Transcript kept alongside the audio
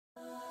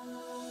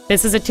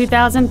This is a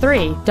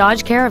 2003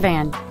 Dodge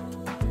Caravan.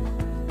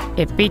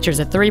 It features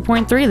a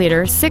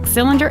 3.3-liter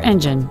six-cylinder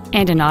engine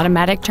and an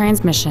automatic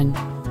transmission.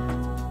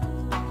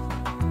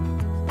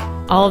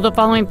 All of the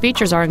following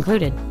features are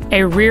included: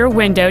 a rear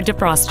window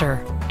defroster,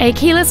 a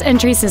keyless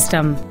entry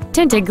system,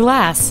 tinted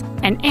glass,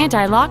 an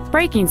anti-lock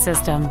braking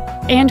system,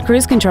 and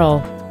cruise control.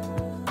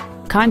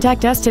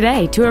 Contact us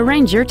today to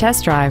arrange your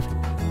test drive.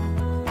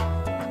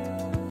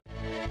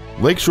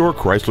 Lakeshore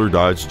Chrysler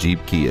Dodge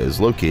Jeep Kia is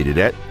located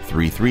at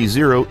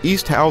 330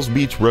 East Howze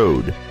Beach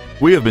Road.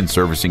 We have been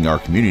servicing our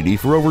community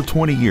for over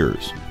 20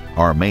 years.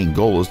 Our main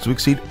goal is to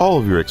exceed all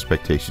of your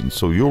expectations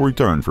so you'll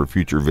return for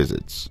future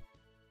visits.